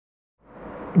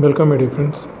Welcome my dear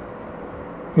friends.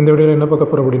 இந்த வீடியோவில் என்ன பார்க்க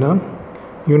போகிறோம் அப்படின்னா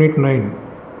UNIT-9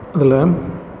 அதில்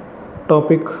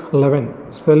டாபிக் 11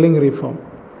 ஸ்பெல்லிங் ரீஃபார்ம்.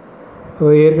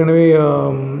 அது ஏற்கனவே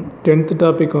 10th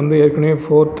டாபிக் வந்து ஏற்கனவே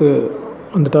 4th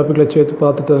அந்த டாப்பிக்கில் சேர்த்து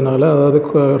பார்த்துட்டதுனால, அதாவது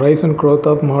rice and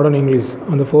growth of modern English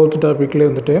அந்த 4th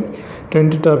டாப்பிக்லேயே வந்துட்டு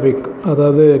 10th டாபிக்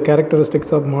அதாவது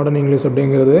கேரக்டரிஸ்டிக்ஸ் ஆஃப் மாடர்ன் இங்கிலீஷ்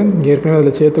அப்படிங்கிறது ஏற்கனவே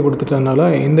அதில் சேர்த்து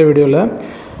கொடுத்துட்டதுனால இந்த வீடியோவில்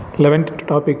 11th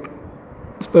டாபிக்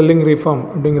ஸ்பெல்லிங் ரீஃபார்ம்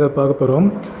அப்படிங்கிறத பார்க்க போகிறோம்.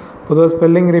 பொதுவாக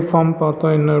ஸ்பெல்லிங் ரீஃபார்ம்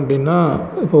பார்த்தோம் என்ன அப்படின்னா,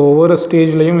 இப்போ ஒவ்வொரு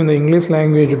ஸ்டேஜ்லேயும் இந்த இங்கிலீஷ்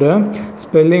லாங்குவேஜோட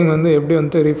ஸ்பெல்லிங் வந்து எப்படி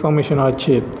வந்துட்டு ரீஃபார்மேஷன்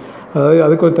ஆச்சு, அதாவது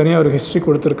அதுக்கு ஒரு தனியாக ஒரு ஹிஸ்ட்ரி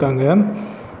கொடுத்துருக்காங்க.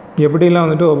 எப்படிலாம்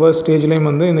வந்துட்டு ஒவ்வொரு ஸ்டேஜ்லேயும்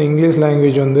வந்து இந்த இங்கிலீஷ்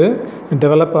லாங்குவேஜ் வந்து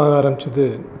டெவலப் ஆக ஆரம்பிச்சிது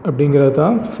அப்படிங்கிறது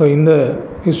தான் ஸோ இந்த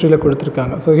ஹிஸ்ட்ரியில்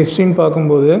கொடுத்துருக்காங்க. ஸோ ஹிஸ்ட்ரின்னு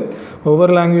பார்க்கும்போது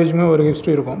ஒவ்வொரு லாங்குவேஜுமே ஒரு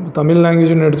ஹிஸ்ட்ரி இருக்கும். தமிழ்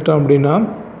லாங்குவேஜ்னு எடுத்துட்டோம் அப்படின்னா,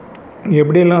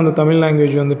 எப்படியெல்லாம் அந்த தமிழ்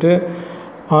லாங்குவேஜ் வந்துட்டு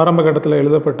ஆரம்ப கட்டத்தில்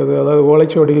எழுதப்பட்டது, அதாவது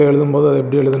ஓலைச்சுவடியில் எழுதும்போது அது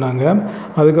எப்படி எழுதுனாங்க,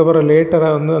 அதுக்கப்புறம்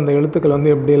லேட்டராக வந்து அந்த எழுத்துக்கள்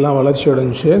வந்து எப்படியெல்லாம் வளர்ச்சி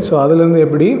அடைஞ்சிச்சு, ஸோ அதுலேருந்து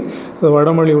எப்படி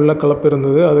வடமொழி உள்ள கலப்பு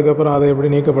இருந்தது, அதுக்கப்புறம் அதை எப்படி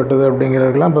நீக்கப்பட்டது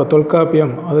அப்படிங்கிறதுக்கெலாம் இப்போ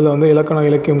தொல்காப்பியம் அதில் வந்து இலக்கண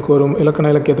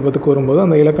இலக்கியத்தை பற்றி கூறும்போது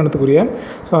அந்த இலக்கணத்துக்குரிய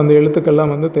ஸோ அந்த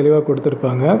எழுத்துக்கள்லாம் வந்து தெளிவாக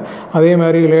கொடுத்துருப்பாங்க. அதே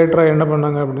மாதிரி லேட்டராக என்ன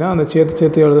பண்ணாங்க அப்படின்னா, அந்த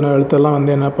சேர்த்து எழுதின எழுத்தெல்லாம்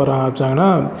வந்து என்ன பண்ண ஆரம்பித்தாங்கன்னா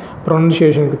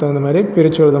ப்ரொனன்சியேஷனுக்கு தகுந்த மாதிரி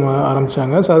பிரித்து எழுத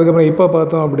ஆரம்பித்தாங்க. ஸோ அதுக்கப்புறம் இப்போ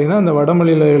பார்த்தோம் அப்படின்னா அந்த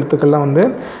வடமொழியில் எழுத்துக்கள்லாம் வந்து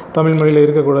தமிழ் மொழியில்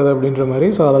இருக்கக்கூடாது அப்படின்ற மாதிரி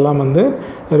ஸோ அதெல்லாம் வந்து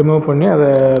ரிமூவ் பண்ணி அதை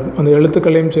அந்த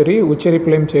எழுத்துக்களையும் சரி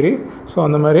உச்சரிப்புலையும் சரி ஸோ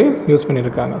அந்த மாதிரி யூஸ்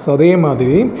பண்ணியிருக்காங்க. ஸோ அதே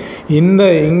மாதிரி இந்த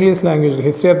English language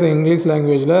history of the English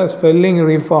லாங்குவேஜில் ஸ்பெல்லிங்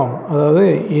ரீஃபார்ம், அதாவது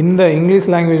இந்த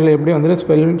இங்கிலீஷ் லாங்குவேஜில் எப்படி வந்துட்டு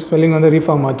ஸ்பெல்லிங் வந்து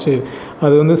ரீஃபார்ம் ஆச்சு,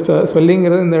 அது வந்து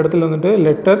ஸ்பெல்லிங்கிறது இந்த இடத்துல வந்துட்டு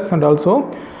லெட்டர்ஸ் அண்ட் ஆல்சோ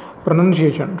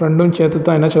ப்ரொனன்சியேஷன் ரெண்டும் சேர்த்து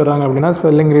தான் என்ன சொல்கிறாங்க அப்படின்னா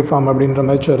ஸ்பெல்லிங் ரீஃபார்ம் அப்படின்ற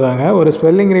மாதிரி சொல்கிறாங்க. ஒரு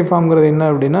ஸ்பெல்லிங் ரீஃபார்ம்ங்கிறது என்ன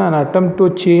அப்படின்னா, an attempt to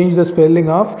change the spelling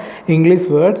of English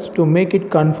words to make it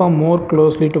conform more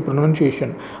closely to pronunciation.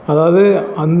 அதாவது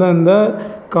அந்தந்த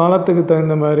காலத்துக்கு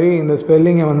தகுந்த மாதிரி இந்த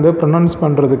ஸ்பெல்லிங்கை வந்து ப்ரொனவுன்ஸ்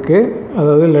பண்ணுறதுக்கு,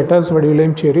 அதாவது லெட்டர்ஸ்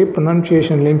வடிவிலையும் சரி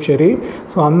ப்ரொனன்சியேஷன்லேயும் சரி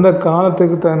ஸோ அந்த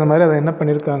காலத்துக்கு தகுந்த மாதிரி அதை என்ன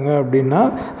பண்ணியிருக்காங்க அப்படின்னா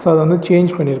ஸோ அதை வந்து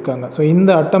சேஞ்ச் பண்ணியிருக்காங்க. ஸோ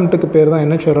இந்த அட்டம்ப்ட்டுக்கு பேர் தான்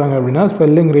என்ன சொல்கிறாங்க அப்படின்னா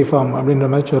ஸ்பெல்லிங் ரீஃபார்ம் அப்படின்ற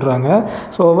மாதிரி சொல்கிறாங்க.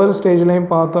 ஸோ ஒவ்வொரு ஸ்டேஜ்லேயும்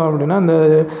பார்த்தோம் அப்படின்னா அந்த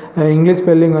இங்கிலீஷ்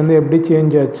ஸ்பெல்லிங் வந்து எப்படி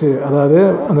சேஞ்ச் ஆச்சு, அதாவது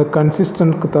அந்த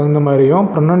கன்சிஸ்டன்ட்க்கு தகுந்த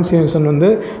மாதிரியும் ப்ரொனன்சியேஷன்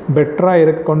வந்து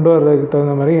பெட்டராக கொண்டு வர்றதுக்கு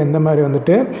தகுந்த மாதிரி எந்த மாதிரி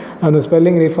வந்துட்டு அந்த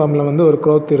ஸ்பெல்லிங் ரீஃபார்மில் வந்து ஒரு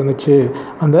க்ரோத் இருந்துச்சு,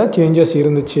 அந்த சேஞ்சஸ்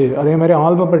இருந்துச்சு. அதே மாதிரி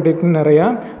ஆல்பபெட்டிக்னு நிறையா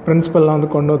பிரின்சிபல்லாம் வந்து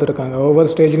கொண்டு வந்திருக்காங்க. ஒவ்வொரு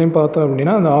ஸ்டேஜ்லேயும் பார்த்தோம்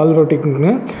அப்படின்னா அந்த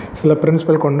ஆல்பபெட்டிக்னு சில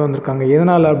பிரின்சிபல் கொண்டு வந்திருக்காங்க.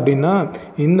 எதனால் அப்படின்னா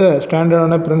இந்த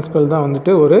ஸ்டாண்டர்டான பிரின்சிபல் தான்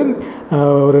வந்துட்டு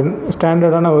ஒரு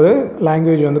ஸ்டாண்டர்டான ஒரு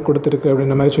லாங்குவேஜ் வந்து கொடுத்துருக்கு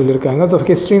அப்படின்ற மாதிரி சொல்லியிருக்காங்க. ஸோ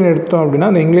ஹிஸ்ட்ரின்னு எடுத்தோம் அப்படின்னா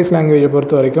அந்த இங்கிலீஷ் லாங்குவேஜை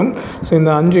பொறுத்த வரைக்கும் ஸோ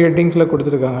இந்த 5 ஹெட்டிங்ஸில்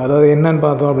கொடுத்துருக்காங்க. அதாவது என்னென்னு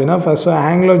பார்த்தோம் அப்படின்னா ஃபஸ்ட்டு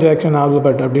ஆங்கிலோ ஜாக்சன்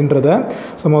ஆல்பபெட் அப்படின்றத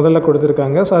ஸோ முதல்ல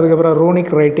கொடுத்துருக்காங்க. ஸோ அதுக்கப்புறம்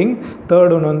ரூனிக் ரைட்டிங்,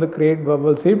 தேர்ட் ஒன் வந்து create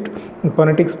bowel shift,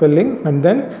 phonetic spelling and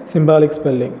then symbolic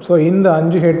spelling. So இந்த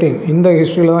 5 ஹெட்டிங் இந்த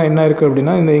ஹிஸ்ட்ரியில் தான் என்ன இருக்குது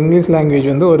அப்படின்னா இந்த இங்கிலீஷ் லாங்குவேஜ்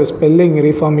வந்து ஒரு ஸ்பெல்லிங்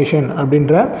ரீஃபார்மேஷன்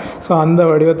அப்படின்ற ஸோ அந்த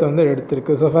வடிவத்தை வந்து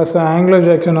எடுத்திருக்கு. ஸோ ஃபஸ்ட் ஆங்கிலோ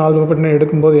ஜாக்சன் ஆல்பபெட்னு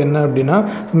எடுக்கும்போது என்ன அப்படின்னா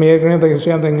நம்ம ஏற்கனவே இந்த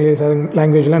ஹிஸ்ட்ரி ஆஃப் த இங்கிலீஷ்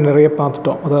லாங்குவேஜில் நிறைய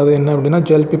பார்த்துட்டோம். அதாவது என்ன அப்படின்னா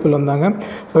ஜெல் பீப்புள் வந்தாங்க,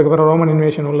 ஸோ அதுக்கப்புறம் ரோமன்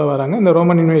இன்வேஷன் உள்ளே வராங்க. இந்த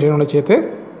ரோமன் இன்வேஷனோட சேர்த்து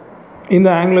இந்த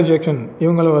ஆங்கிலோ ஜாக்சன்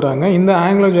இவங்களும் வராங்க. இந்த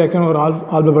ஆங்கிலோ ஜாக்சன் ஒரு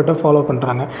ஆல்பபெட்டை ஃபாலோ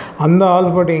பண்ணுறாங்க. அந்த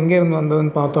ஆல்பபெட் எங்கேருந்து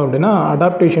வந்ததுன்னு பார்த்தோம் அப்படின்னா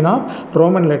adaptation of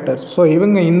Roman letters. So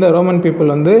இவங்க இந்த ரோமன்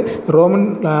பீப்புள் வந்து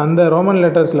அந்த ரோமன்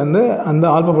லெட்டர்ஸ்லேருந்து அந்த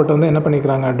ஆல்பபெட்டை வந்து என்ன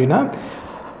பண்ணிக்கிறாங்க அப்படின்னா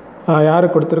யார்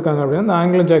கொடுத்துருக்காங்க அப்படின்னா இந்த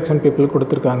ஆங்கிலோ ஜாக்சன் பீப்புள்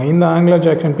கொடுத்துருக்காங்க. இந்த ஆங்கிலோ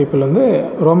ஜாக்சன் பீப்புள் வந்து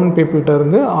ரோமன் பீப்புள்கிட்ட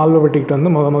இருந்து ஆல்பபெட்டிக்கிட்ட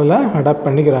வந்து முதல்ல அடாப்ட்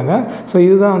பண்ணிக்கிறாங்க. ஸோ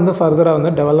இதுதான் வந்து ஃபர்தராக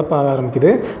வந்து டெவலப் ஆக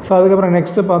ஆரம்பிக்குது. ஸோ அதுக்கப்புறம்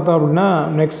நெக்ஸ்ட்டு பார்த்தோம் அப்படின்னா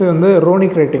நெக்ஸ்ட்டு வந்து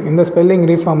ரோனிக் ரைட்டிங். இந்த ஸ்பெல்லிங்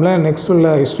ரீஃபார்மில் நெக்ஸ்ட்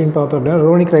உள்ள ஹிஸ்ட்ரின்னு பார்த்தோம் அப்படின்னா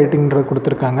ரோனிக் ரைட்டிங்கிறது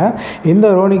கொடுத்துருக்காங்க. இந்த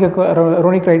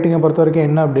ரோனிக் ரைட்டிங்கை பொறுத்த வரைக்கும்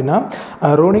என்ன அப்படின்னா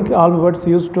ரோனிக் alphabets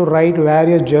use to right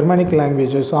various Germanic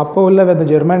languages. So அப்போ உள்ள அந்த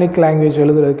ஜெர்மனிக் லாங்குவேஜ்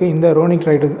எழுதுறதுக்கு இந்த ரோனிக்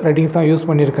ரைட்டிங்ஸ் தான் யூஸ்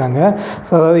பண்ணியிருக்காங்க.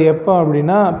 ஸோ அதாவது எப்போ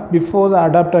அப்படின்னா before the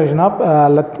adaptation of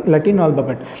லட்டின்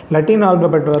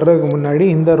alphabet வர்றதுக்கு முன்னாடி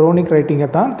இந்த ரோனிக் ரைட்டிங்கை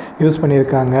தான் யூஸ்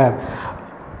பண்ணியிருக்காங்க.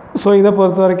 ஸோ இதை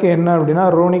பொறுத்த வரைக்கும் என்ன அப்படின்னா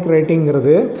ரோனிக்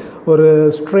ரைட்டிங்கிறது ஒரு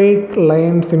straight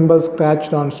line symbols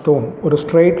ஸ்க்ராட்ச்ட் on stone. ஒரு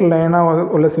ஸ்ட்ரெயிட் லைனாக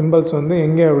உள்ள சிம்பிள்ஸ் வந்து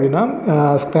எங்கே அப்படின்னா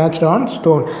ஸ்க்ராட்ச்ட் ஆன்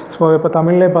ஸ்டோன். ஸோ இப்போ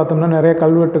தமிழ்லே பார்த்தோம்னா நிறைய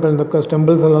கல்வெட்டுகள் இந்த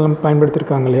ஸ்டெம்பிள்ஸ் எல்லாம்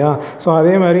பயன்படுத்தியிருக்காங்க இல்லையா. ஸோ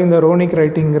அதே மாதிரி இந்த ரோனிக்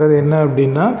ரைட்டிங்கிறது என்ன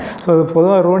அப்படின்னா ஸோ அது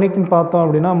பொதுவாக ரோனிக்னு பார்த்தோம்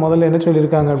அப்படின்னா முதல்ல என்ன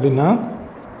சொல்லியிருக்காங்க அப்படின்னா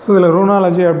ஸோ இதில்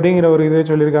ரூனாலஜி அப்படிங்கிற ஒரு இதே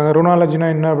சொல்லியிருக்காங்க. ரூனாலஜினா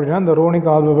என்ன அப்படின்னா இந்த ரோனிக்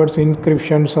ஆல்பபெட்ஸ்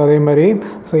இன்ஸ்கிரிப்ஷன்ஸ் அதே மாதிரி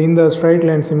ஸோ இந்த ஸ்ட்ரைட்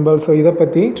லைன் சிம்பிள்ஸ் ஸோ இதை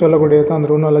பற்றி சொல்லக்கூடியது தான் அந்த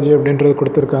ரூனாலஜி அப்படின்றது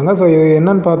கொடுத்துருக்காங்க. ஸோ இது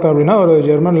என்னென்னு பார்த்தோம் அப்படின்னா ஒரு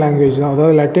ஜெர்மன் லாங்குவேஜ் தான்.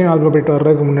 அதாவது லட்டின் ஆல்பபெட்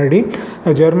வர்றதுக்கு முன்னாடி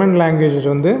ஜெர்மன் லாங்குவேஜ்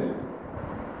வந்து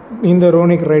இந்த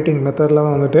ரூனிக் ரைட்டிங் மெத்தடில்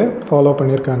தான் வந்துட்டு ஃபாலோ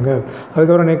பண்ணியிருக்காங்க.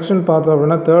 அதுக்கப்புறம் நெக்ஸ்ட்டுன்னு பார்த்தோம்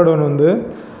அப்படின்னா தேர்ட் ஒன் வந்து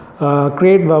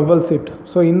கிரியேட் வவல் ஷிஃப்ட்.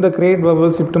 ஸோ இந்த கிரியேட்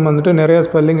வவல் ஷிஃப்ட்டும் வந்துட்டு நிறைய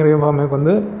ஸ்பெல்லிங் ரீஃபார்முக்கு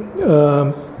வந்து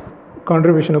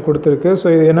கான்ட்ரிபியூஷனை கொடுத்துருக்கு. ஸோ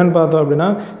இது என்னென்னு பார்த்தோம் அப்படின்னா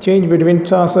change between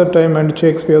Chaucer time and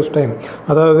Shakespeare's time.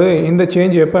 அதாவது இந்த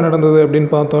சேஞ்ச் எப்போ நடந்தது அப்படின்னு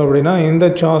பார்த்தோம் அப்படின்னா இந்த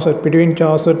between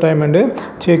Chaucer time and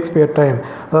Shakespeare time.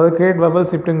 அதாவது கிரியேட் வவல்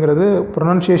ஷிஃப்ட்டுங்கிறது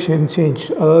ப்ரொனன்சியேஷன் சேஞ்ச்.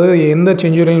 அதாவது எந்த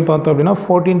செஞ்சுரின்னு பார்த்தோம் அப்படின்னா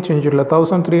 14th century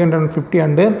 1350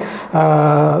 and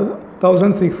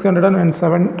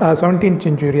 1617th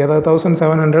century, அதாவது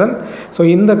 1700. ஸோ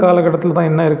இந்த காலகட்டத்தில் தான்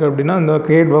என்ன இருக்குது அப்படின்னா இந்த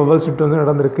கிரியேட் வவல் ஷிஃப்ட் வந்து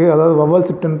நடந்திருக்கு. அதாவது வவல்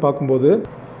ஷிஃப்ட்னு பார்க்கும்போது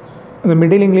இந்த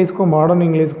மிடில் இங்கிலீஷ்க்கும் மாடர்ன்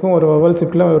இங்கிலீஷ்க்கும் ஒரு வவல்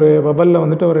ஷிஃப்ட்டில் ஒரு வவலில்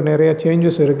வந்துட்டு ஒரு நிறைய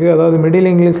சேஞ்சஸ் இருக்குது. அதாவது மிடில்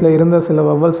இங்கிலீஷில் இருந்த சில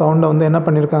வவல் சவுண்டை வந்து என்ன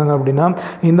பண்ணியிருக்காங்க அப்படின்னா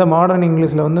இந்த மாடர்ன்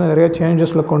இங்கிலீஷில் வந்து நிறைய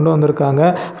சேஞ்சஸில் கொண்டு வந்திருக்காங்க.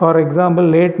 ஃபார் எக்ஸாம்பிள்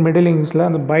லேட் மிடில் இங்கிலீஷில்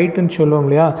அந்த பைட்டுன்னு சொல்லுவோம்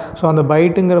இல்லையா, ஸோ அந்த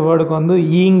பைட்டுங்கிற வேர்டுக்கு வந்து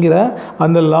ஈங்கிற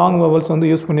அந்த லாங் வவல்ஸ்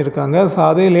வந்து யூஸ் பண்ணியிருக்காங்க. ஸோ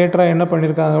அதே லேட்டராக என்ன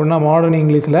பண்ணியிருக்காங்க அப்படின்னா மாடர்ன்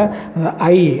இங்கிலீஷில்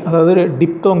ஐ அதாவது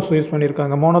டிப்தோங்ஸ் யூஸ்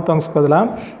பண்ணியிருக்காங்க. மோனோதாங்ஸ்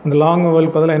பதிலாக இந்த லாங்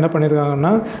வவலுக்கு பதிலாக என்ன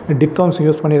பண்ணியிருக்காங்கன்னா டிப்தோங்ஸ்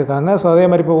யூஸ் பண்ணியிருக்காங்க. ஸோ அதே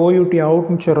மாதிரி இப்போ ஓயூ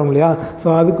அவுட்னு சொல்கிறோம் இல்லையா, ஸோ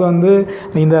அதுக்கு வந்து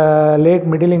இந்த லேட்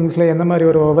மிடில் இங்கிலீஷில் எந்த மாதிரி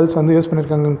ஒரு வவல்ஸ் வந்து யூஸ்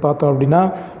பண்ணியிருக்காங்கன்னு பார்த்தோம் அப்படின்னா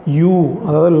யூ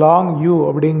அதாவது லாங் யூ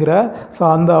அப்படிங்கிற ஸோ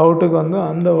அந்த அவுட்டுக்கு வந்து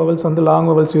அந்த வவல்ஸ் வந்து லாங்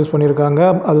வவல்ஸ் யூஸ் பண்ணியிருக்காங்க.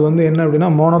 அது வந்து என்ன அப்படின்னா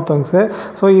மோனோதாங்ஸு.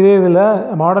 ஸோ இதே இதில்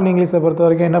மாடர்ன் இங்கிலீஷை பொறுத்த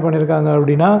வரைக்கும் என்ன பண்ணியிருக்காங்க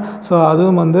அப்படின்னா ஸோ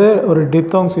அதுவும் வந்து ஒரு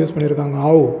டிப்தோங்ஸ் யூஸ் பண்ணியிருக்காங்க.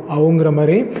 அவுங்கிற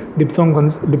மாதிரி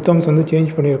டிப்தோங்ஸ் வந்து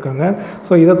சேஞ்ச் பண்ணியிருக்காங்க.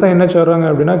 ஸோ இதைத்தான் என்ன சொல்கிறாங்க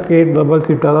அப்படின்னா கிரியேட் வவல்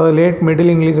ஷிஃப்ட். அதாவது லேட்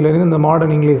மிடில் இங்கிலீஷ்லேருந்து இந்த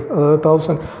மாடர்ன் இங்கிலீஷ்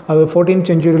அதாவது 14th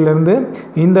centuryலேருந்து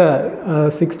இந்த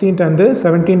 16th and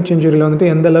 17th centuryயில் வந்துட்டு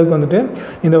எந்த அளவுக்கு வந்துட்டு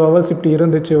இந்த வவல் ஷிஃப்ட்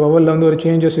இருந்துச்சு, வவலில் வந்து ஒரு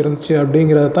சேஞ்சஸ் இருந்துச்சு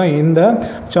அப்படிங்கிறது தான் இந்த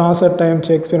சாசர் டைம்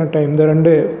ஷேக்ஸ்பியர் டைம்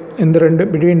இந்த ரெண்டு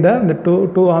பிட்வீன் இந்த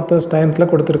டூ ஆத்தர்ஸ் டைம்ஸில்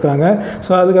கொடுத்துருக்காங்க.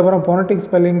 ஸோ அதுக்கப்புறம் ஃபோனடிக்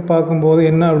ஸ்பெல்லிங் பார்க்கும்போது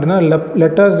என்ன அப்படின்னா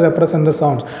லெட்டர்ஸ் ரெப்ரசன்ட் த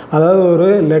சவுண்ட்ஸ். அதாவது ஒரு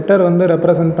லெட்டர் வந்து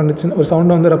ரெப்ரசன்ட் பண்ணிச்சுன்னா ஒரு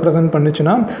சவுண்டை வந்து ரெப்ரசன்ட்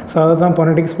பண்ணிச்சுன்னா ஸோ அதை தான்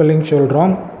ஃபோனடிக் ஸ்பெல்லிங்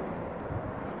சொல்கிறோம்.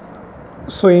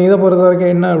 ஸோ இதை பொறுத்த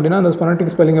வரைக்கும் என்ன அப்படின்னா அந்த ஃபோனடிக்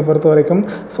ஸ்பெல்லிங்கை பொறுத்த வரைக்கும்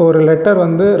ஸோ ஒரு லெட்டர்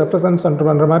வந்து ரெப்ரசன்ட்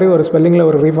பண்ணுற மாதிரி ஒரு ஸ்பெல்லிங்கில்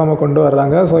ஒரு ரீஃபார்மை கொண்டு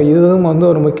வர்றாங்க. ஸோ இதுவும் வந்து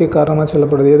ஒரு முக்கிய காரணமாக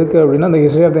சொல்லப்படுது. எதுக்கு அப்படின்னா இந்த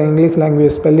history of the English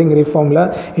language spelling ரீஃபார்மில்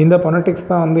இந்த ஃபோனடிக்ஸ்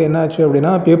தான் வந்து என்ன ஆச்சு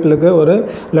அப்படின்னா பீப்புளுக்கு ஒரு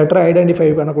லெட்டரை ஐடென்டிஃபை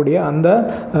பண்ணக்கூடிய அந்த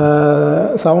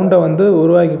சவுண்டை வந்து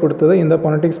உருவாக்கி கொடுத்தது இந்த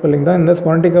ஃபோனடிக் ஸ்பெல்லிங் தான். இந்த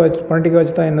ஃபோனடிக்கை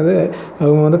வச்சு தான் என்னது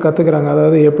அவங்க வந்து கற்றுக்குறாங்க.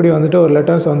 அதாவது எப்படி வந்துட்டு ஒரு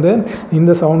லெட்டர்ஸ் வந்து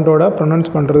இந்த சவுண்டோட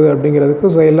ப்ரொனவுன்ஸ் பண்ணுறது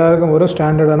அப்படிங்கிறதுக்கு ஸோ எல்லாருக்கும் ஒரு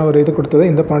ஸ்டாண்டர்டான ஒரு இது கொடுத்தது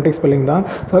இந்த ஃபோனடிக் ஸ்பெல்லிங் தான்.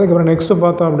 ஸோ அதுக்கப்புறம் நெக்ஸ்ட்டு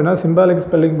பார்த்தோம் அப்படின்னா சிம்பாலிக்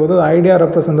ஸ்பெல்லிங் போது ஐடியா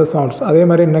ரெப்ரசன்ட் த சவுண்ட்ஸ். அதே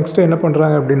மாதிரி நெக்ஸ்ட்டு என்ன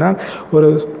பண்ணுறாங்க அப்படின்னா ஒரு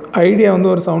ஐடியா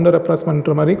வந்து ஒரு சவுண்டை ரெப்ரசன்ட்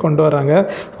பண்ணுற மாதிரி கொண்டு வராங்க.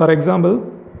 ஃபார் எக்ஸாம்பிள்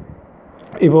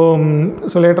இப்போது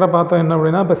ஸோ லேட்டராக பார்த்தோம் என்ன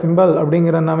அப்படின்னா இப்போ சிம்பிள்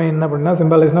அப்படிங்கிறனாவே என்ன அப்படின்னா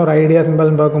சிம்பலைஸ்னால் ஒரு ஐடியா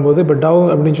சிம்பிள்னு பார்க்கும்போது இப்போ டவ்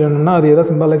அப்படின்னு சொன்னோம்னா அது எதை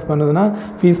சிம்பலைஸ் பண்ணுதுன்னா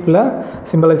பீஸ்ஃபுல்லாக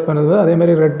சிம்பலைஸ் பண்ணுது.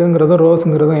 அதேமாதிரி ரெட்டுங்கிறதும்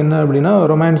ரோஸுங்கிறதும் என்ன அப்படின்னா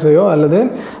ரொமான்ஸையோ அல்லது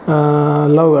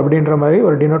லவ் அப்படின்ற மாதிரி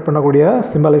ஒரு டினோட் பண்ணக்கூடிய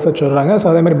சிம்பலைஸாக சொல்கிறாங்க. ஸோ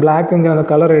அதேமாதிரி பிளாக்குங்கிற அந்த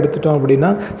கலர் எடுத்துட்டோம்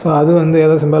அப்படின்னா ஸோ அது வந்து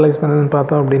எதை சிம்பலைஸ் பண்ணுதுன்னு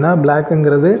பார்த்தோம் அப்படின்னா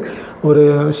பிளாக்குங்கிறது ஒரு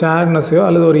ஷேர்னஸையோ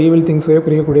அல்லது ஒரு ஈவில் திங்ஸையோ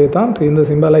குறிக்கக்கூடியது தான் இந்த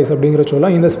சிம்பலைஸ் அப்படிங்கிற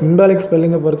சொல்லலாம். இந்த சிம்பாலிக்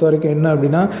ஸ்பெல்லிங்கை பொறுத்த வரைக்கும் என்ன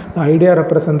அப்படின்னா ஐடியா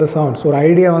ரெப்ரசன்ட் த சவுண்ட்ஸ். ஒரு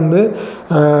ஐடியா வந்து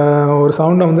ஒரு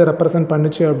சவுண்டை வந்து ரெப்ரசன்ட்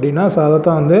பண்ணிச்சு அப்படின்னா ஸோ அதை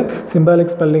தான் வந்து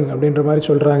சிம்பாலிக் ஸ்பெல்லிங் அப்படின்ற மாதிரி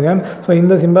சொல்கிறாங்க. ஸோ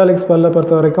இந்த சிம்பாலிக் ஸ்பெல்லை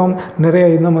பொறுத்த வரைக்கும் நிறைய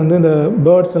இன்னும் வந்து இந்த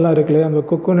பேர்ட்ஸ் எல்லாம் இருக்குல்லையே அந்த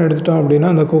குக்குன்னு எடுத்துட்டோம்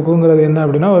அப்படின்னா அந்த குக்குங்கிறது என்ன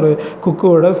அப்படின்னா ஒரு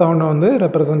குக்குவோட சவுண்டை வந்து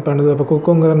ரெப்ரசன்ட் பண்ணுது. அப்போ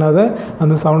குக்குங்கிறனால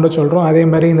அந்த சவுண்டை சொல்கிறோம். அதே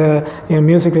மாதிரி இந்த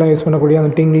மியூசிக்லாம் யூஸ் பண்ணக்கூடிய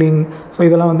அந்த டிங்லிங் ஸோ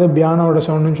இதெல்லாம் வந்து பியானோட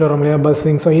சவுண்டுன்னு சொல்கிறோம் இல்லையா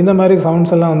பஸ்ஸிங். ஸோ இந்த மாதிரி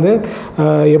சவுண்ட்ஸ் எல்லாம் வந்து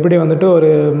எப்படி வந்துட்டு ஒரு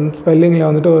ஸ்பெல்லிங்கில்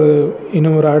வந்துட்டு ஒரு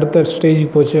இன்னும் ஒரு அடுத்த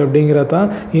ஸ்டேஜுக்கு போச்சு அப்படிங்கிறது தான்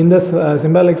இந்த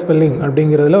சிம்பாலிக் ஸ்பெல்லிங்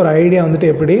அப்படிங்கிறதுல ஒரு ஐடியா வந்துட்டு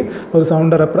எப்படி ஒரு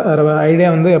சவுண்டை ஐடியா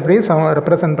வந்து எப்படி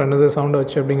ரெப்ரசன்ட் பண்ணுது சவுண்டை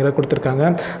வச்சு அப்படிங்கிறத கொடுத்துருக்காங்க.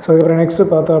 ஸோ அப்புறம் நெக்ஸ்ட்டு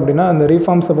பார்த்தோம் அப்படின்னா அந்த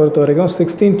ரீஃபார்ம்ஸை பொறுத்த வரைக்கும்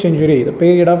 16th century the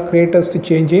period of greatest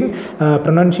change in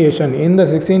pronunciation. இந்த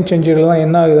 16th centuryல தான்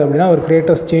என்ன ஆகுது அப்படின்னா ஒரு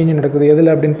கிரேட்டஸ்ட் சேஞ்ச் நடக்குது.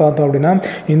 எதில் அப்படின்னு பார்த்தோம் அப்படின்னா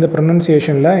இந்த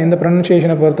ப்ரொனன்சியேஷனில். இந்த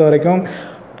ப்ரொனன்சியேஷனை பொறுத்த வரைக்கும்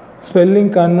ஸ்பெல்லிங்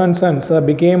கன்வென்ஷன்ஸ்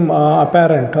பிகேம்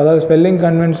அப்பேரண்ட். அதாவது ஸ்பெல்லிங்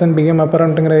கன்வென்ஷன் பிகேம்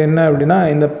அப்பேரண்ட்டுங்கிறது என்ன அப்படின்னா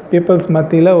இந்த பீப்புள்ஸ்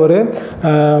மத்தியில் ஒரு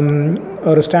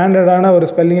ஸ்டாண்டர்டான ஒரு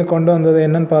ஸ்பெல்லிங்கை கொண்டு வந்தது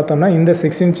என்னன்னு பார்த்தோம்னா இந்த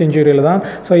 16th century தான்.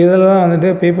 ஸோ இதில் தான் வந்துட்டு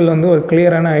பீப்புள் வந்து ஒரு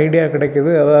கிளியரான ஐடியா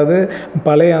கிடைக்குது. அதாவது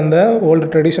பழைய அந்த ஓல்டு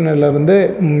ட்ரெடிஷனல்லேருந்து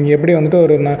எப்படி வந்துட்டு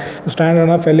ஒரு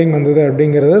ஸ்டாண்டர்டான ஸ்பெல்லிங் வந்தது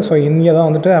அப்படிங்கிறது ஸோ இங்கே தான்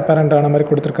வந்துட்டு அப்பேரண்ட் ஆன மாதிரி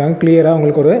கொடுத்துருக்காங்க. கிளியராக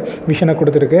உங்களுக்கு ஒரு விஷனை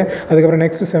கொடுத்துருக்கு. அதுக்கப்புறம்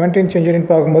நெக்ஸ்ட் 17th century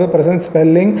பார்க்கும்போது ப்ரெசன்ட்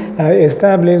ஸ்பெல்லிங்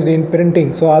எஸ்டாப்ளிஷ்ட் இன்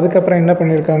பிரிண்டிங். ஸோ அதுக்கப்புறம் என்ன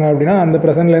பண்ணியிருக்காங்க அப்படின்னா அந்த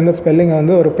ப்ரெசென்ட்லேருந்து ஸ்பெல்லிங்கை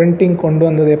வந்து ஒரு பிரிண்டிங் கொண்டு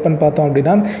வந்தது எப்போன்னு பார்த்தோம்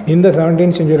அப்படின்னா இந்த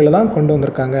 17th century தான் கொண்டு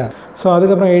வந்திருக்காங்க. ஸோ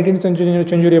அதுக்கப்புறம் 18th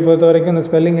செஞ்சுரியை பொறுத்த வரைக்கும் இந்த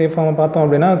ஸ்பெல்லிங் ரிஃபார்மை பார்த்தோம்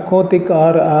அப்படின்னா Gothic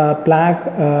or black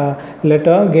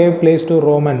letter cave place to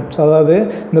Roman. So அதாவது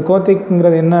இந்த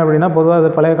கோத்திக்ங்கிறது என்ன அப்படின்னா, பொதுவாக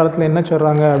அது பழைய காலத்தில் என்ன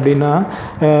சொல்கிறாங்க அப்படின்னா,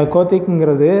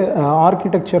 கோத்திக்ங்கிறது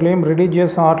ஆர்கிடெக்சர்லேயும்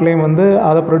ரிலீஜியஸ் ஆர்ட்லேயும் வந்து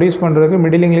அதை ப்ரொடியூஸ் பண்ணுறதுக்கு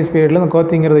மிடில் இங்கிலீஷ் பீரியடில் இந்த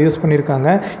கோத்திங்கிறத யூஸ் பண்ணியிருக்காங்க.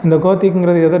 இந்த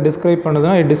கோத்திக்ங்கிறது எதை டிஸ்கிரைப்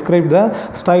பண்ணுதுன்னா, it describe the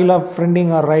style of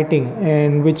printing R writing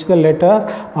in which the letters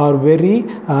are very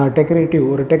decorative.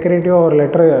 ஒரு டெக்கரேட்டிவாக ஒரு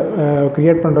லெட்டரை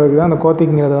க்ரியேட் பண்ணுறதுக்கு தான் அந்த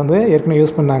கோத்திக்ங்கிறத வந்து ஏற்கனவே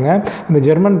யூஸ் பண்ணாங்க. இந்த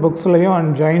ஜெர்மன் புக்ஸ்லையும்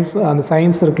அந்த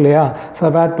சயின்ஸ் இருக்கு இல்லையா,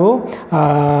 சவேட் to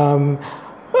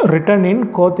written in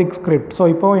Gothic script. So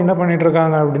இப்போது என்ன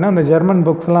பண்ணிகிட்ருக்காங்க அப்படின்னா, அந்த ஜெர்மன்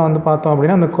புக்ஸ்லாம் வந்து பார்த்தோம்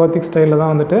அப்படின்னா அந்த கோத்திக் ஸ்டைலில்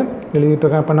தான் வந்துட்டு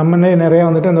எழுதிட்டுருக்காங்க. இப்போ நம்மளே நிறைய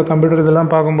வந்துட்டு இந்த கம்ப்யூட்டர்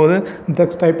இதெல்லாம் பார்க்கும்போது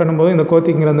டெக்ஸ்ட் டைப் பண்ணும்போது இந்த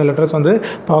கோத்திக்ங்கிற அந்த லெட்டர்ஸ் வந்து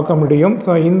பார்க்க முடியும்.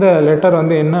 ஸோ இந்த லெட்டர்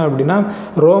வந்து என்ன அப்படின்னா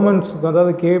ரோமன்ஸ்,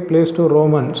 அதாவது cave place to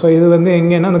Roman. So இது வந்து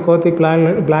எங்கேன்னா அந்த கோத்திக்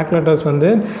பிளாக் லெட்டர்ஸ்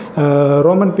வந்து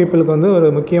ரோமன் பீப்புளுக்கு வந்து ஒரு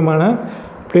முக்கியமான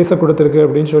ப்ளேஸை கொடுத்துருக்கு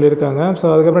அப்படின்னு சொல்லியிருக்காங்க. ஸோ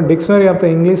அதுக்கப்புறம் dictionary of the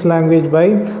English language by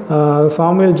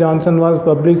Samuel Johnson was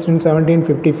published in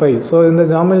 1755. So இந்த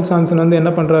சாமுவேல் ஜான்சன் வந்து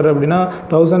என்ன பண்ணுறாரு அப்படின்னா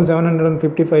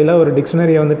 1755 ஒரு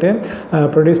டிக்ஷனரியை வந்துட்டு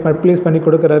பப்ளிஷ் பண்ணி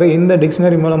கொடுக்குறாரு. இந்த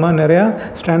டிக்ஷனரி மூலமாக நிறையா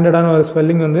ஸ்டாண்டர்டான ஒரு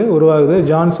ஸ்பெல்லிங் வந்து உருவாகுது.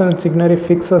 ஜான்சன் டிக்ஷனரி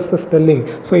ஃபிக்ஸஸ் த ஸ்பெல்லிங்.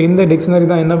 ஸோ இந்த டிக்ஷனரி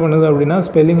தான் என்ன பண்ணுது அப்படின்னா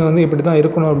ஸ்பெல்லிங்கை வந்து இப்படி தான்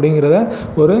இருக்கணும் அப்படிங்கிறத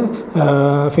ஒரு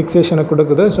ஃபிக்ஸேஷனை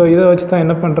கொடுக்குது. ஸோ இதை வச்சு தான்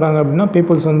என்ன பண்ணுறாங்க அப்படின்னா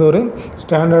பீப்புள்ஸ் வந்து ஒரு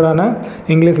ஸ்டாண்டர்டான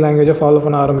இங்கிலீஷ் லாங்குவேஜை ஃபாலோ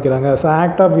பண்ண ஆரம்பிக்கிறாங்க. So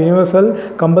act of universal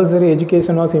compulsory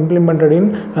education was implemented இன்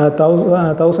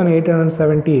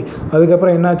 1870.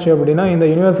 அதுக்கப்புறம் என்னாச்சு அப்படின்னா இந்த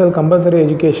யூனிவர்சல் கம்பல்சரி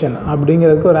எஜுகேஷன்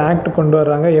அப்படிங்கிறதுக்கு ஒரு ஆக்ட் கொண்டு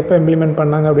வர்றாங்க. எப்போ இம்ப்ளிமெண்ட்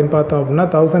பண்ணாங்க அப்படின்னு பார்த்தோம் அப்படின்னா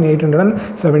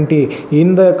 1870.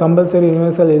 இந்த கம்பல்சரி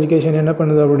யூனிவர்சல் எஜுகேஷன் என்ன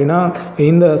பண்ணுது அப்படின்னா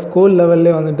இந்த ஸ்கூல்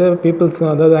லெவல்லே வந்துட்டு பீப்புள்ஸ்,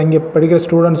 அதாவது அங்கே படிக்கிற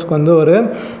ஸ்டூடெண்ட்ஸ்க்கு வந்து ஒரு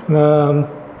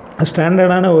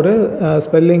ஸ்டாண்டர்டான ஒரு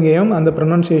ஸ்பெல்லிங்கையும் அந்த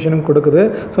ப்ரொனன்சியேஷனும் கொடுக்குது.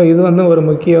 ஸோ இது வந்து ஒரு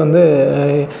முக்கிய வந்து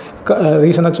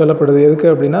ரீசனாக சொல்லப்படுது. எதுக்கு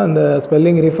அப்படின்னா இந்த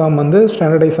ஸ்பெல்லிங் ரிஃபார்ம் வந்து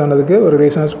ஸ்டாண்டர்டைஸ் ஆனதுக்கு ஒரு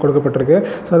ரீசனாக கொடுக்கப்பட்டிருக்கு.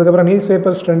 ஸோ அதுக்கப்புறம் news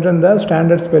paper strengthen the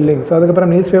standard spelling. So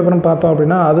அதுக்கப்புறம் நியூஸ் பேப்பரும் பார்த்தோம்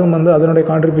அப்படின்னா அதுவும் வந்து அதனுடைய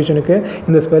கான்ட்ரிபியூஷனுக்கு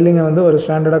இந்த ஸ்பெல்லிங்கை வந்து ஒரு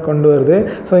ஸ்டாண்டர்டாக கொண்டு வருது.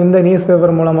 ஸோ இந்த நியூஸ்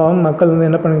பேப்பர் மூலமாகவும் மக்கள் வந்து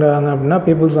என்ன பண்ணிக்கிறாங்க அப்படின்னா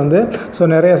பீப்புள்ஸ் வந்து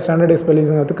நிறைய ஸ்டாண்டர்டைஸ்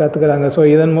ஸ்பெல்லிங்ஸ் வந்து கற்றுக்கிறாங்க. ஸோ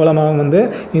இதன் மூலமாகவும் வந்து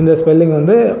இந்த ஸ்பெல்லிங்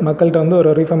வந்து மக்கள்கிட்ட வந்து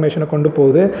ஒரு ரீஃபர்மேஷனை கொண்டு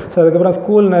போகுது. ஸோ அதுக்கப்புறம்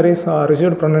ஸ்கூல் நரிஸ்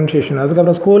ரிசீவ்டு ப்ரொனன்சியேஷன்.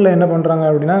 அதுக்கப்புறம் ஸ்கூலில் என்ன பண்ணுறாங்க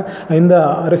அப்படின்னா இந்த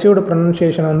ரிசீவ்டு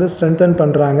ப்ரொனன்சியேஷனை வந்து ஸ்ட்ரென்தன்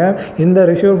பண்ணுறாங்க. இந்த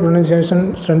ரிசீவ்டு ப்ரொனன்சியேஷன்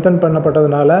ஸ்ட்ரென்தன்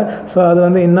பண்ணப்பட்டதுனால ஸோ அது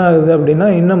வந்து என்ன ஆகுது அப்படின்னா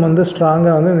இன்னும் வந்து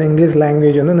ஸ்ட்ராங்காக வந்து இந்த இங்கிலீஷ்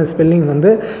லாங்குவேஜ் வந்து இந்த ஸ்பெல்லிங்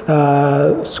வந்து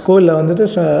ஸ்கூலில் வந்துட்டு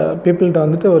பீப்புள்கிட்ட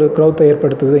வந்துட்டு ஒரு க்ரௌத்தை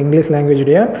ஏற்படுத்துது. இங்கிலீஷ்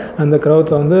லாங்குவேஜுடைய அந்த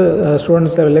க்ரௌத்தை வந்து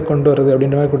ஸ்டூடெண்ட்ஸ் லெவலில் கொண்டு வருது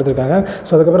அப்படின்ற மாதிரி கொடுத்துருக்காங்க.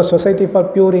 ஸோ அதுக்கப்புறம் society for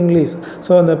pure English.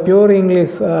 So அந்த பியூர்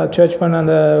இங்கிலீஷ் சர்ச் பண்ண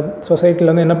அந்த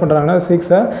சொசைட்டியில் வந்து என்ன பண்ணுறாங்கன்னா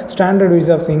ஸ்டாண்டர்ட் யூஸ்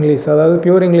ஆஃப் இங்கிலீஷ். அதாவது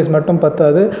பியூர் இங்கிலீஷ் மட்டும்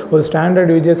பத்தாது, ஒரு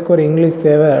ஸ்டாண்டர்ட் யூஜஸ்க்கு ஒரு இங்கிலீஷ்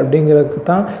தேவை அப்படிங்கிறதுக்கு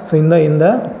தான் ஸோ இந்த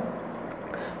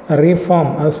ரீஃபார்ம்,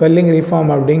 ஸ்பெல்லிங் ரீஃபார்ம்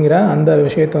அப்படிங்கிற அந்த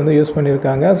விஷயத்தை வந்து யூஸ்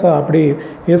பண்ணியிருக்காங்க. ஸோ அப்படி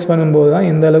யூஸ் பண்ணும்போது தான்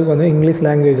இந்த அளவுக்கு வந்து இங்கிலீஷ்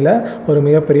லாங்குவேஜில் ஒரு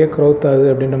மிகப்பெரிய க்ரோத் ஆகுது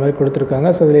அப்படின்ற மாதிரி கொடுத்துருக்காங்க.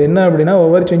 ஸோ இதில் என்ன அப்படின்னா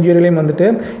ஒவ்வொரு செஞ்சுரியிலையும் வந்துட்டு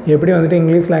எப்படி வந்துட்டு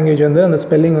இங்கிலீஷ் லாங்குவேஜ் வந்து அந்த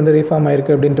ஸ்பெல்லிங் வந்து ரீஃபார்ம்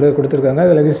ஆயிருக்கு அப்படின்றத கொடுத்துருக்காங்க.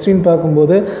 இதில் ஹிஸ்ட்ரின்னு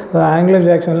பார்க்கும்போது ஆங்கிலோ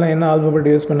ஜாக்சனில் என்ன ஆல்பபெட்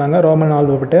யூஸ் பண்ணாங்க, ரோமன்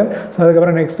ஆல்பபெட்டு. ஸோ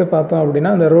அதுக்கப்புறம் நெக்ஸ்ட்டு பார்த்தோம்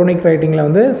அப்படின்னா அந்த ரூனிக் ரைட்டிங்கில்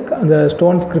வந்து அந்த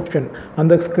ஸ்டோன் ஸ்கிரிப்ஷன்,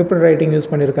 அந்த ஸ்கிரிப்ட் ரைட்டிங்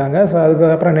யூஸ் பண்ணியிருக்காங்க. ஸோ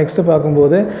அதுக்கப்புறம் நெக்ஸ்ட்டு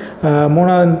பார்க்கும்போது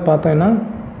மூணாவது பார்த்தோன்னா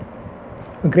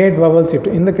கிரேட் வவல் ஷிஃப்ட்.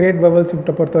 இந்த கிரேட் வவல்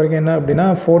ஷிஃப்ட்டை பொறுத்த வரைக்கும் என்ன அப்படின்னா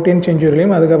 14th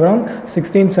செஞ்சுரிலையும் அதுக்கப்புறம்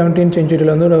 16th 17th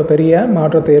செஞ்சுரியில் வந்து ஒரு பெரிய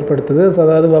மாற்றத்தை ஏற்படுத்துது. ஸோ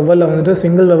அதாவது வவலில் வந்துட்டு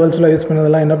சிங்கிள் வவல்ஸில் யூஸ்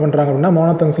பண்ணதெல்லாம் என்ன பண்ணுறாங்க அப்படின்னா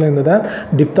மோனோத்தங்ஸில் இருந்ததை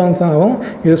டிப்தாங்ஸாகவும்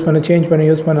சேஞ்ச் பண்ணி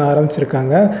யூஸ் பண்ண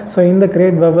ஆரம்பிச்சிருக்காங்க. ஸோ இந்த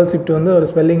கிரேட் வவல் ஷிஃப்ட் வந்து ஒரு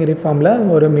ஸ்பெல்லிங் ரிஃபார்மில்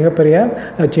ஒரு மிகப்பெரிய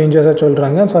சேஞ்சஸாக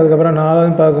சொல்கிறாங்க. ஸோ அதுக்கப்புறம்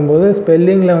நாலாவது பார்க்கும்போது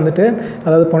ஸ்பெல்லிங்கில் வந்துட்டு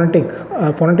அதாவது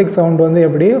பொனட்டிக் சவுண்ட் வந்து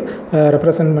எப்படி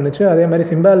ரெப்ரசன்ட் பண்ணுச்சு, அதே மாதிரி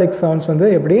சிம்பாலிக் சவுண்ட்ஸ் வந்து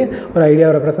எப்படி ஒரு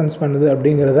ஐடியாவை ரெப்ரசன்ட் பண்ணுது அப்படிங்கிறத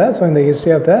ஸோ இந்த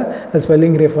ஹிஸ்ட்ரி ஆஃப் த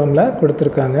ஸ்பெல்லிங் ரிஃபார்மில்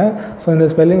கொடுத்துருக்காங்க. ஸோ இந்த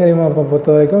ஸ்பெல்லிங் ரிஃபார்மை பொறுத்த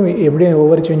வரைக்கும் எப்படி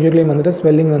ஒவ்வொரு செஞ்சுரிலையும் வந்துட்டு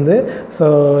ஸ்பெல்லிங் வந்து ஸோ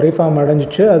ரீஃபார்ம்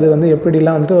அடைஞ்சிச்சு, அது வந்து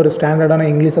எப்படிலாம் வந்துட்டு ஒரு ஸ்டாண்டர்டான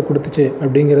இங்கிலீஷை கொடுத்துச்சு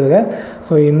அப்படிங்கிறத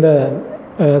ஸோ இந்த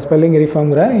ஸ்பெல்லிங்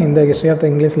ரீஃபார்ம்ங்கிற இந்த ஹிஸ்ட்ரி ஆஃப் த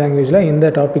இங்கிலீஷ் லாங்குவேஜில்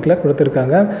இந்த டாப்பிக்கில்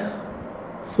கொடுத்துருக்காங்க.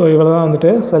 ஸோ இவ்வளோ தான்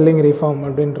வந்துட்டு ஸ்பெல்லிங் ரீஃபார்ம்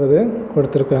அப்படின்றது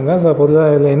கொடுத்துருக்காங்க. ஸோ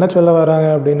பொதுவாக இதில் என்ன சொல்ல வராங்க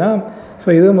அப்படின்னா ஸோ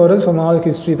இதுவும் ஒரு ஸ்மால்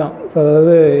ஹிஸ்ட்ரி தான். ஸோ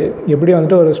அதாவது எப்படி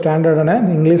வந்துட்டு ஒரு ஸ்டாண்டர்டான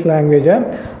இங்கிலீஷ் லாங்குவேஜை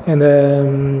இந்த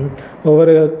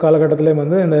ஒவ்வொரு காலகட்டத்திலையும்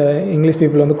வந்து இந்த இங்கிலீஷ்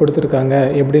பீப்புள் வந்து கொடுத்துருக்காங்க,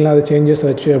 எப்படிலாம் அது சேஞ்சஸ்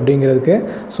வச்சு அப்படிங்கிறதுக்கு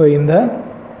ஸோ இந்த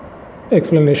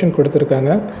எக்ஸ்ப்ளனேஷன்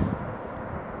கொடுத்துருக்காங்க.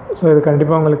 ஸோ இது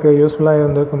கண்டிப்பாக உங்களுக்கு யூஸ்ஃபுல்லாக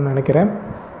இருந்திருக்கும்னு நினைக்கிறேன்.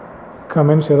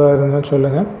 கமெண்ட்ஸ் எதாவது இருந்தாலும்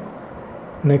சொல்லுங்கள்.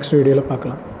 நெக்ஸ்ட் வீடியோவில்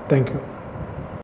பார்க்கலாம். தேங்க்யூ.